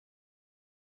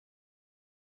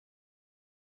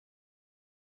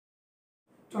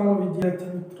ચાલો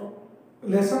વિદ્યાર્થી મિત્રો,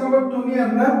 લેસન નંબર 2 ની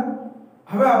અંદર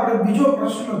હવે આપણે બીજો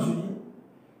પ્રશ્ન જોઈએ.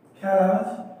 ખ્યાલ આવે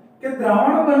છે કે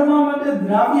દ્રાવણ બનવા માટે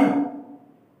દ્રાવ્ય,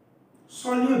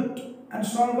 સોલ્યુટ અને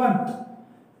સોલ્વન્ટ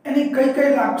એની કઈ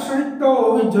કઈ લાક્ષણિકતાઓ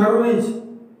હોવી જરૂરી છે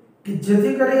કે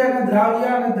જેથી કરી અને દ્રાવ્ય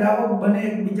અને દ્રાવક બને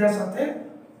એકબીજા સાથે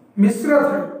મિશ્ર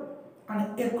થઈ અને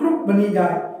એકરૂપ બની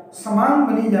જાય, સમાન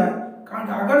બની જાય. કારણ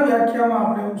કે આગળ વ્યાખ્યામાં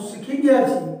આપણે એવું શીખી ગયા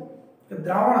છીએ કે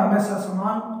દ્રાવણ હંમેશા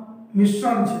સમાન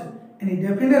મિશ્રણ છે. એની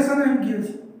ડેફિનેશન એમ કહે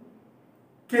છે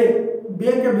કે બે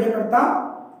કે બે કરતા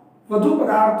વધુ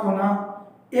પદાર્થોના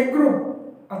એકરૂપ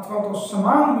અથવા તો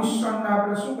સમાન મિશ્રણને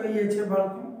આપણે શું કહીએ છીએ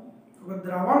બાળકો? તો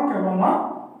દ્રાવણ કહેવામાં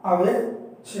આવે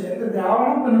છે. એટલે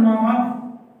દ્રાવણ બનવા માટે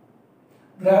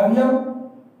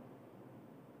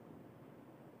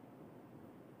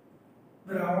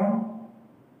દ્રાવણ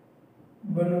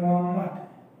બનવા માટે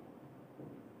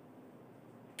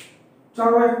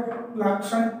ચાલો એક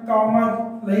લાક્ષણિકતાઓમાં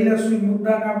લઈ લેશું.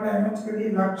 મુદ્દાને આપણે એમ જ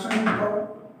કરીએ લાક્ષણિકતાઓ.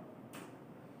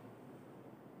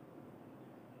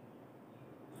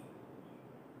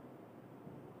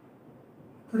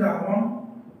 દ્રાવણ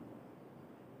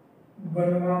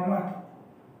બનવા માટે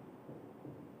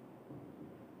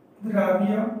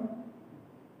દ્રાવ્ય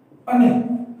અને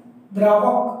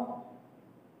દ્રાવક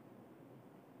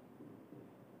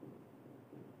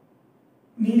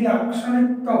ની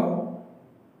લાક્ષણિકતાઓ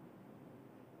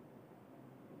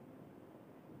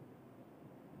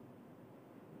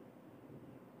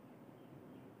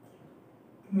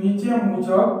નીચે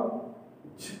મુજબ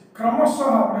ક્રમશઃ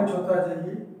આપણે જોતા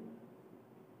જઈએ.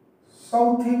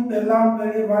 સૌથી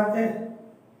પહેલી વાત એ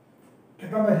કે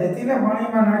તમે રેતીને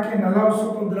પાણીમાં નાખી નલાવશો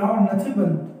તો દ્રાવણ નથી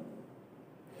બનતું.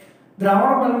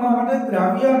 દ્રાવણ બનવા માટે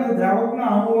દ્રાવ્ય અને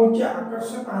દ્રાવકના અણુઓ વચ્ચે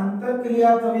આકર્ષક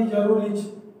આંતરક્રિયા થવી જરૂરી છે.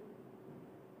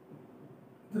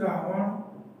 દ્રાવણ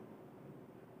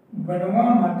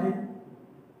બનવા માટે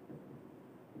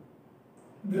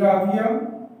દ્રાવ્ય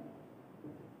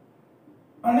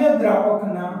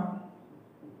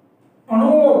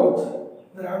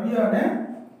અને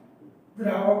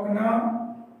દ્રાવકના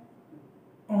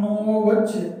અણુઓ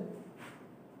વચ્ચે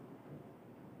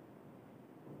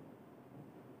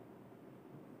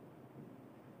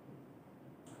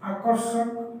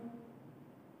આકર્ષક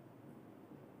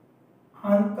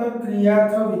આંતરક્રિયા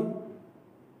થવી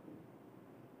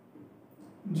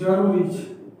જરૂરી છે.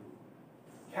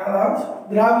 ખ્યાલ આવે છે?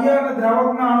 દ્રાવ્ય અને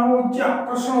દ્રાવકના અણુઓ વચ્ચે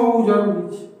આકર્ષણ હોવું જરૂરી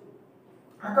છે.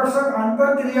 આકર્ષક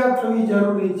આંતરક્રિયા થવી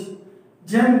જરૂરી છે.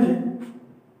 જેમ કે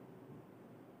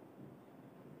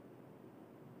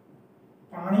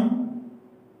પાણી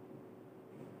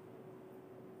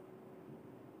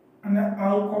અને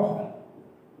આલ્કોહોલ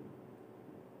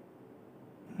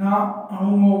ના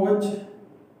અણુઓ વચ્ચે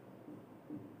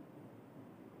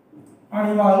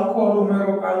પાણીમાં આલ્કોહોલ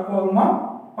ઉમેરો, આલ્કોહોલમાં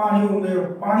પાણી ઉમેરો.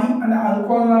 પાણી અને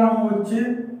આલ્કોહોલના અણુ વચ્ચે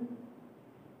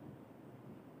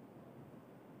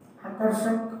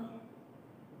આકર્ષક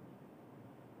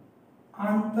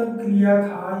આંતરક્રિયા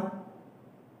થાય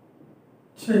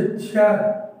છે જ્યારે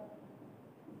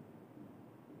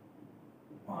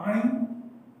પાણી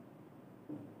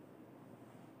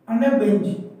અને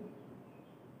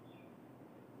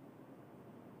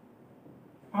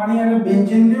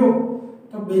બેન્ઝીન લ્યો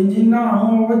તો બેન્ઝીનના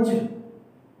અણુઓ વચ્ચે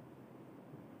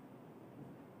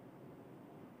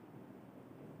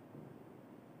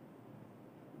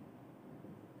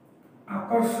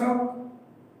આકર્ષક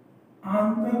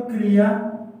આંતરક્રિયા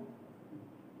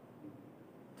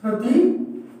થતી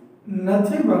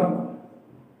નથી. બરાબર.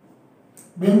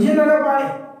 બેન્ઝીન અને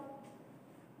પાણી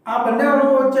આ બંને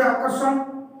અણુઓ વચ્ચે આકર્ષણ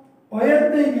હોય જ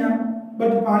નહીં ત્યાં.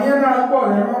 બટ પાણી અને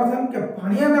આલ્કોહોલ, એનો અર્થ એમ કે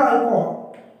પાણી અને આલ્કોહોલ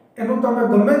એનું તમે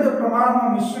ગમે તે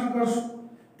પ્રમાણમાં મિશ્રણ કરશો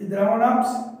એ દ્રાવણ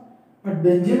આપશે. બટ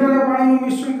બેન્ઝીન અને પાણીનું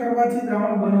મિશ્રણ કરવાથી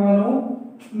દ્રાવણ બનવાનું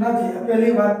નથી.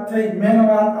 પહેલી વાત થઈ. મેન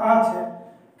વાત આ છે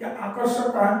કે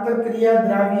આકર્ષક આંતરક્રિયા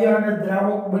દ્રાવ્ય અને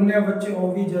દ્રાવક બંને વચ્ચે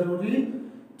હોવી જરૂરી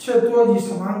છે, તો જ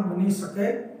સમાન બની શકે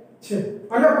છે.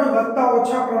 ભલે કોઈ વધતા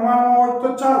ઓછા પ્રમાણમાં હોય તો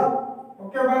ચાલે.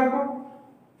 ઓકે બાળકો.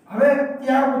 હવે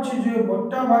ત્યાર પછી જોઈએ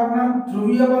મોટા ભાગના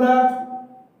ધ્રુવીય પદાર્થ.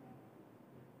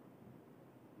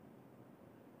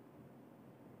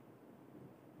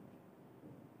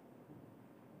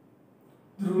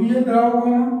 ધ્રુવીય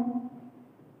દ્રાવકોમાં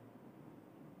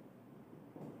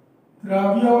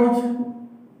દ્રાવ્ય હોય છે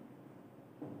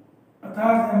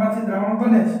અર્થાત એમાંથી દ્રાવણ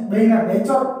બને છે. બેના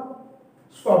નેચર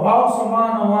સ્વભાવ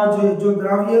સમાન હોવા જોઈએ. જો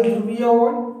દ્રાવ્ય ધ્રુવીય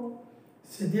હોય,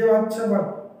 સીધી વાત છે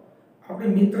બાળકો,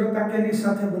 આપણી મિત્રતા કેની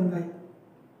સાથે બંધાય?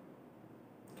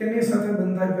 કેની સાથે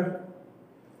બંધાય?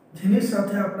 જેની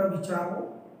સાથે આપણા વિચારો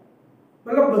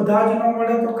મતલબ બધા જ ન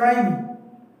મળે તો કાંઈ નહીં,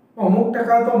 અમુક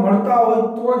ટકા તો મળતા હોય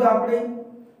તો જ આપણે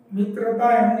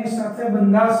મિત્રતા એમની સાથે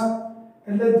બંધાશે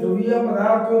એટલે ધ્રુવીય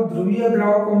પદાર્થો ધ્રુવીય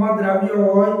દ્રાવકોમાં દ્રાવ્ય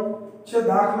હોય છે.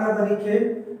 દાખલા તરીકે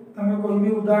તમે કોઈ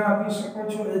બી ઉદાહરણ આપી શકો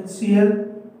છો. HCl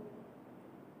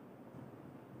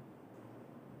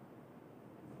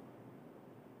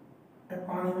એ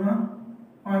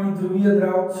પાણી ધ્રુવીય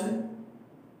દ્રાવક છે.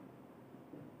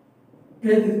 એ જ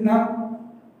રીતના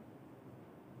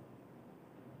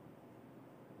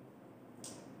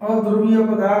અધ્રુવીય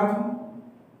પદાર્થો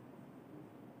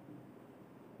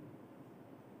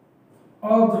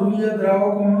અધ્રુવીય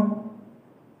દ્રાવકોમાં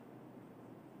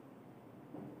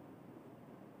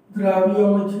દ્રાવ્ય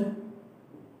હોય છે.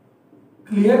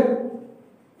 ક્લિયર?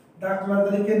 દાખલા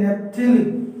તરીકે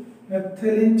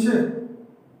નેપ્થેલિન છે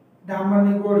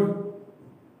ડામરની ગોળી,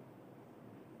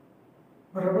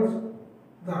 બરાબર.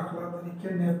 દાખલા તરીકે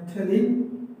નેપ્થેલિન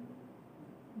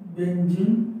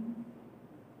બેન્ઝીન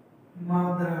માં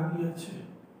દ્રાવ્ય છે,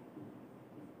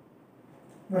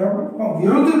 બરાબર. પણ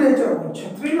વિરુદ્ધ નેચર હોય,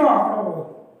 છત્રીનો આંકડો હોય,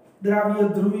 દ્રાવ્ય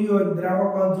ધ્રુવીય હોય,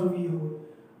 દ્રાવક અધ્રુવીય હોય,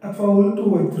 અથવા ઉલટું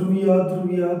હોય, ધ્રુવીય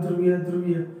અધ્રુવીય અધ્રુવીય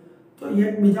ધ્રુવીય, તો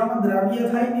એકબીજામાં દ્રાવ્ય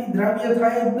થાય નહીં. દ્રાવ્ય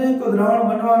થાય જ નહીં તો દ્રાવણ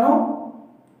બનવાનો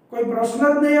કોઈ પ્રશ્ન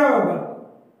જ નહીં આવે.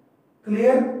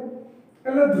 ક્લિયર?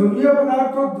 એટલે ધ્રુવીય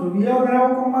પદાર્થો ધ્રુવીય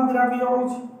દ્રાવકોમાં દ્રાવ્ય હોય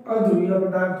છે, અધ્રુવીય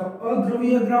પદાર્થો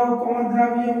અધ્રુવીય દ્રાવકોમાં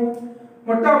દ્રાવ્ય હોય.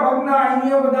 મોટા ભાગના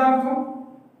આયનીય પદાર્થો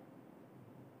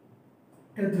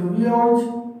એ ધ્રુવીય હોય છે.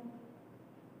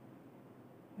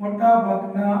 મોટા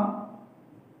ભાગના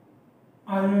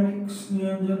આયોનિક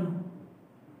સંયોજનો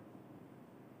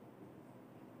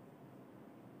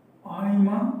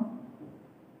પાણીમાં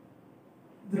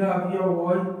દ્રાવ્ય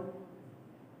હોય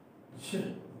છે.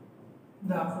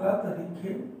 દાખલા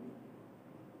તરીકે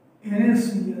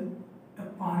NaCl એ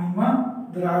પાણીમાં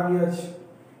દ્રાવ્ય છે.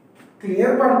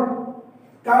 ક્લિયર? પણ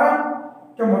કારણ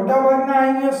કે મોટાભાગના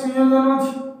આયનીય સંયોજનો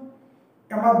છે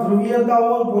એમાં ધ્રુવીયતા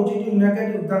હોય, પોઝિટિવ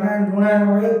નેગેટિવ ધનાયન ઋણાયન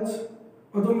હોય જ,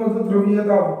 વધુ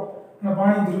ધ્રુવીયતા હોય, અને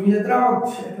પાણી ધ્રુવીય દ્રાવક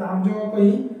છે. એટલે આમ જો તો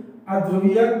આ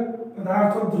ધ્રુવીય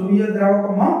પદાર્થો ધ્રુવીય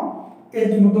દ્રાવકોમાં એ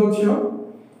જ મુદ્દો છે.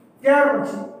 ત્યાર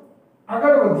પછી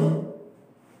આગળ વધીએ.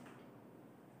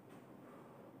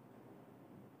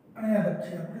 અહીંયા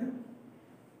લખીએ આપણે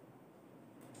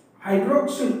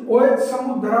હાઇડ્રોક્સિલ OH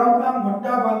સમૂહ ધરાવતા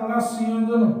મોટા ભાગના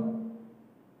સંયોજનો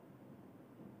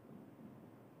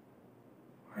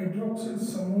હાઇડ્રોક્સિલ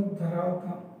સમૂહ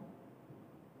ધરાવતા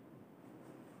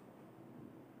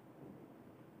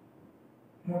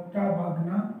મોટા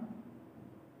ભાગના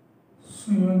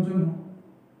સંયોજનો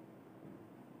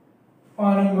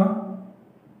પાણીમાં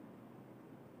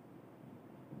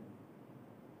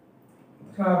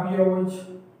દ્રાવ્ય હોય છે.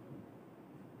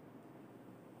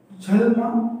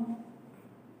 જલમાં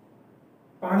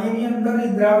પાણીની અંદર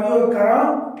દ્રાવ્ય હોય,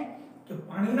 કારણ કે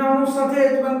પાણીના અણુ સાથે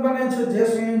H બને છે. જે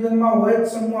સંયોજનમાં OH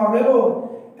સમૂહ આવેલો હોય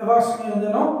એવા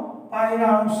સંયોજનો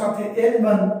પાણીના અણુ સાથે H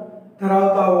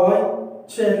ધરાવતા હોય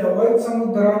છે. એટલે OH સમૂહ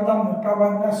ધરાવતા મોટા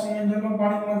ભાગના સંયોજનો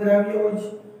પાણીમાં દ્રાવ્ય હોય છે.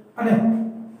 અને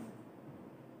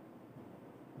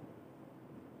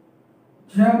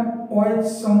જેમ OH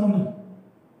સમૂહની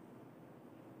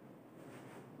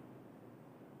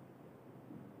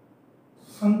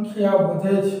સંખ્યા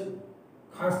વધે છે,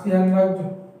 ખાસ ધ્યાન રાખજો,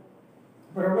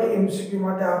 બરાબર. MCQ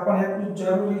માટે આ પણ એટલું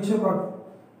જરૂરી છે. પણ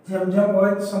જેમ જેમ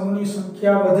OH સમૂહની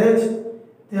સંખ્યા વધે છે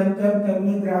તેમ તેમ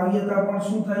તેમની દ્રાવ્યતા પણ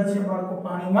શું થાય છે બાળકો?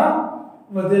 પાણીમાં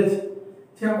વધે છે.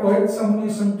 જેમ OH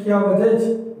સમૂહની સંખ્યા વધે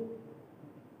છે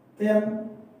તેમ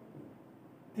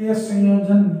તે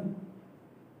સંયોજનની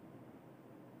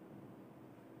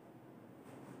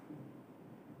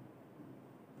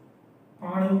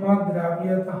પાણીમાં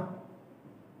દ્રાવ્યતા,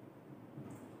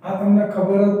 આ તમને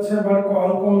ખબર જ છે બાળકો,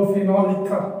 આલ્કોહોલ ફિનોલ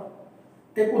ઇથર.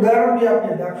 એક ઉદાહરણ બી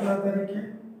આપીએ. દાખલા તરીકે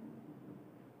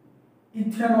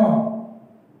ઇથેનોલ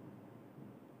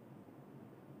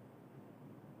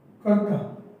કરતા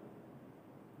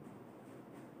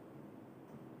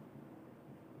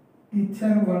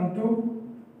ઇથેન 1,2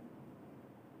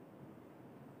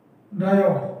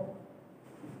 ડાયોલ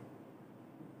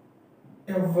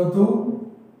એ વધુ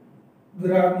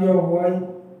દ્રાવ્ય હોય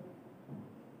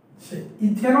છે.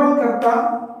 ઇથેનોલ કરતા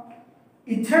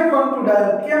ઇથેન 1,2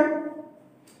 ડાયોલ. કેમ?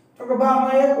 તો કે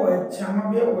આમાં એક OH છે, આમાં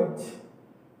બે OH છે.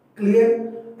 ક્લિયર?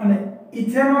 અને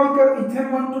ઇથેન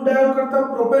 1,2 ડાયોલ કરતા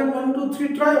પ્રોપેન 1,2,3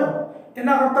 ટ્રાયોલ,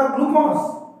 એના કરતા ગ્લુકોઝ.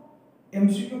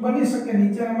 MCQ બની શકે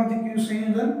નીચેનામાંથી કયું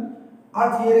સંયોજન? આ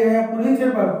થિયરી અહીંયા પૂરી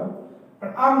થઈ બાળકો.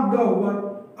 પણ આ મુદ્દા ઉપર,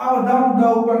 આ બધા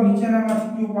મુદ્દા ઉપર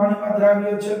નીચેનામાંથી કયું પાણીમાં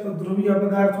દ્રાવ્ય છે? તો ધ્રુવીય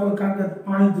પદાર્થ હોય, કારણ કે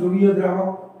પાણી ધ્રુવીય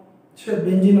દ્રાવક છે,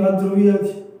 બેન્ઝીન અધ્રુવીય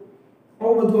છે.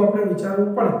 બહુ બધું આપણે વિચારવું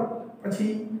પડે.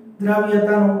 પછી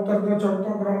દ્રાવ્યતાનો ઉતરતો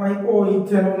ચડતો ક્રમ આપ્યો,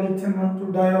 ઇથેનોલ, ઇથેન 1,2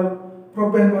 ડાયોલ,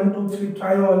 પ્રોપેન 1 2 3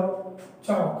 ટ્રાયોલ.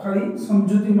 ચાલો ખાલી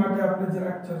સમજૂતી માટે આપણે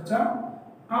જરાક ચર્ચા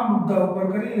આ મુદ્દા ઉપર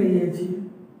કરી લઈએ છીએ.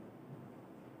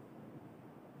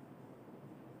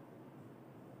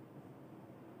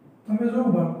 તમે જો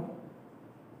બાળકો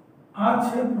આ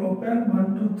છે પ્રોપેન 1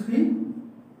 2 3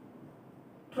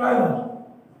 ટ્રાયોલ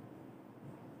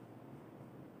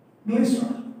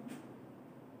ગ્લિસરોલ.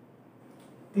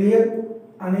 ક્લિયર?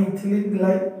 અને ઇથિલિક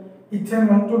ઇથેન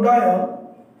 1 2 ડાયોલ,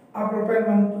 આ પ્રોપેન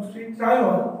 1 2 3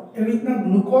 ટ્રાયોલ. એવી રીતના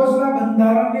ગ્લુકોઝના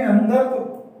બંધારણની અંદર તો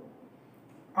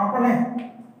આપણે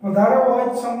વધારે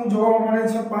OH સમૂહ જોવા મળે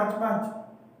છે 5 5.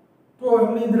 તો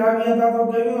એમની દ્રાવ્યતા તો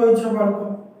કેવી હોય છે બાળકો?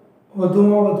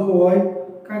 વધુમાં વધુ હોય,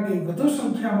 કારણ કે વધુ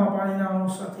સંખ્યામાં પાણીના અણુ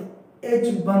સાથે H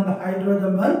બંધ હાઇડ્રોજન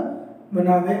બંધ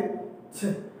બનાવે છે.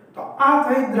 તો આ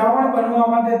થઈ દ્રાવણ બનવા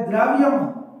માટે દ્રાવ્યમાં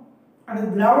અને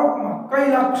દ્રાવકમાં કઈ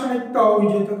લાક્ષણિકતા હોવી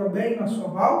જોઈએ? તો કે બેયનો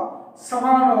સ્વભાવ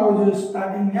સમાન હોવો જોઈએ.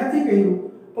 સ્ટાર્ટિંગ ત્યાંથી કર્યું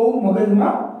બહુ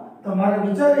મગજમાં તમારે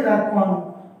વિચારી રાખવાનું,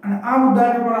 અને આ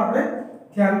મુદ્દાને પણ આપણે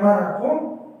ધ્યાનમાં રાખવો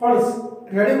પડશે.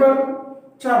 રેડી બાળકો?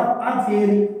 ચાલો આ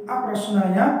થિયરી, આ પ્રશ્ન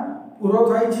અહીંયા પૂરો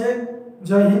થાય છે.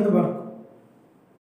 જય હિન્દ બાળકો.